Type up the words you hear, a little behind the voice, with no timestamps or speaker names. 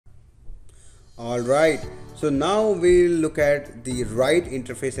Alright, so now we'll look at the write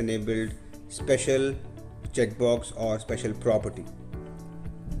interface enabled special checkbox or special property.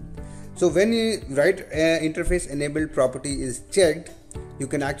 So when you write interface enabled property is checked, you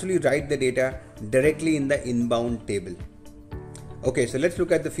can actually write the data directly in the inbound table. Okay, so let's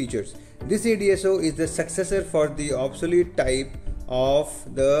look at the features. This ADSO is the successor for the obsolete type of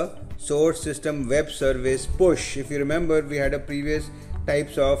the source system web service push. If you remember, we had a previous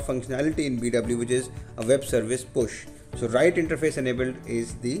types of functionality in BW, which is a web service push. So write interface enabled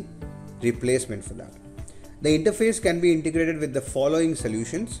is the replacement for that. The interface can be integrated with the following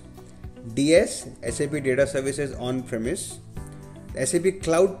solutions: DS, SAP Data Services on-premise, SAP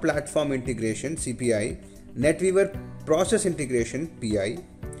Cloud Platform Integration, CPI, NetWeaver Process Integration, PI,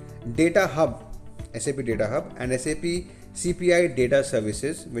 Data Hub, SAP Data Hub, and SAP CPI Data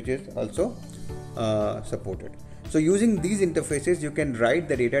Services, which is also supported. So using these interfaces, you can write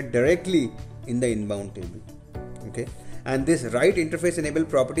the data directly in the inbound table. Okay, and this write interface enabled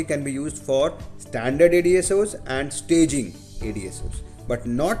property can be used for standard ADSOs and staging ADSOs, but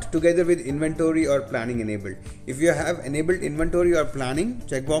not together with inventory or planning enabled. If you have enabled inventory or planning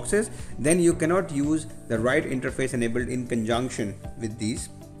checkboxes, then you cannot use the write interface enabled in conjunction with these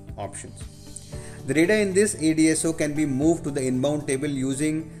options. The data in this ADSO can be moved to the inbound table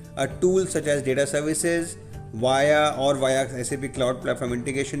using a tool such as data services via SAP Cloud Platform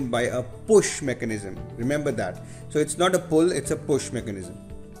Integration by a push mechanism. Remember that. So it's not a pull, it's a push mechanism.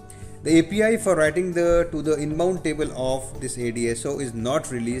 The API for writing to the inbound table of this ADSO is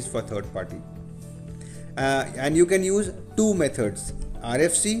not released for third party. And you can use two methods,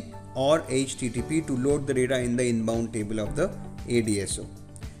 RFC or HTTP, to load the data in the inbound table of the ADSO.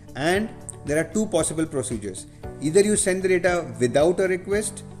 And there are two possible procedures. Either you send the data without a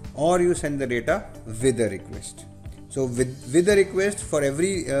request, or you send the data with a request. So with a request, for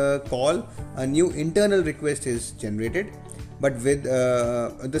every call, a new internal request is generated. But with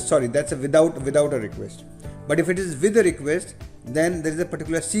that's a without a request. But if it is with a request, then there is a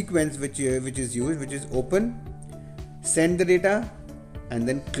particular sequence which is used, which is open, send the data, and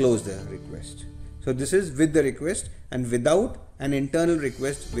then close the request. So this is with the request, and without, an internal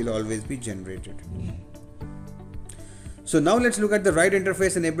request will always be generated. So now let's look at the write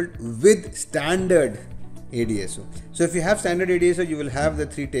interface enabled with standard ADSO. So if you have standard ADSO, you will have the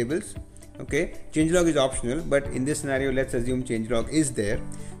three tables. Okay, changelog is optional, but in this scenario, let's assume changelog is there.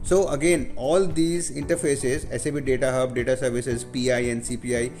 So again, all these interfaces, SAP Data Hub, Data Services, PI and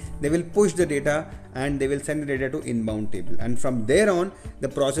CPI, they will push the data and they will send the data to inbound table. And from there on, the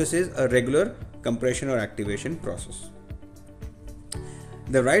process is a regular compression or activation process.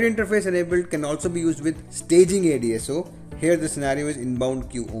 The write interface enabled can also be used with staging ADSO. Here the scenario is inbound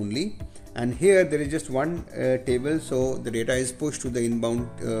queue only, and here there is just one table, so the data is pushed to the inbound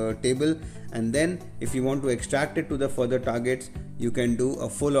table, and then if you want to extract it to the further targets, you can do a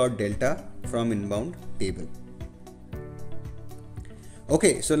full or delta from inbound table.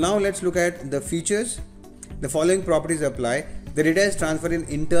 Okay, so now let's look at the features. The following properties apply. The data is transferred in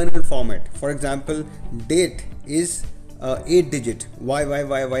internal format. For example, date is 8-digit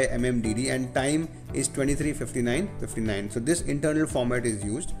YYYYMMDD and time is 235959. So this internal format is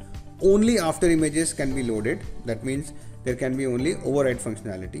used. Only after images can be loaded. That means there can be only override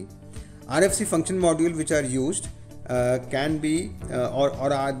functionality. RFC function module which are used can be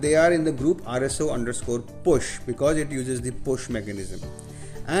they are in the group RSO_push because it uses the push mechanism.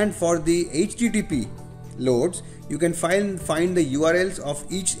 And for the HTTP loads, you can find the URLs of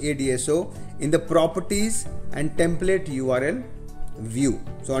each ADSO in the properties and template URL view.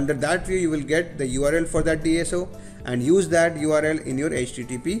 So under that view, you will get the URL for that DSO and use that URL in your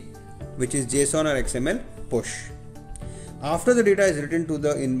HTTP, which is JSON or XML push. After the data is written to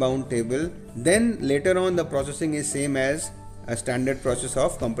the inbound table, then later on the processing is same as a standard process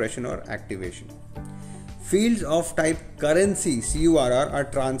of compression or activation. Fields of type currency CURR are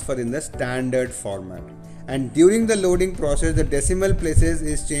transferred in the standard format. And during the loading process, the decimal places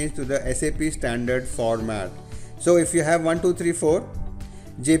is changed to the SAP standard format. So if you have 1234,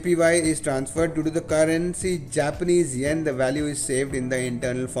 JPY is transferred. Due to the currency Japanese yen, the value is saved in the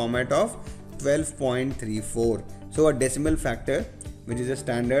internal format of 12.34. So a decimal factor, which is a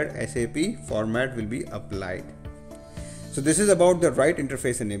standard SAP format, will be applied. So this is about the write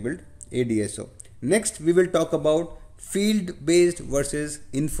interface enabled ADSO. Next, we will talk about field based versus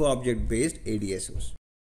info object based ADSOs.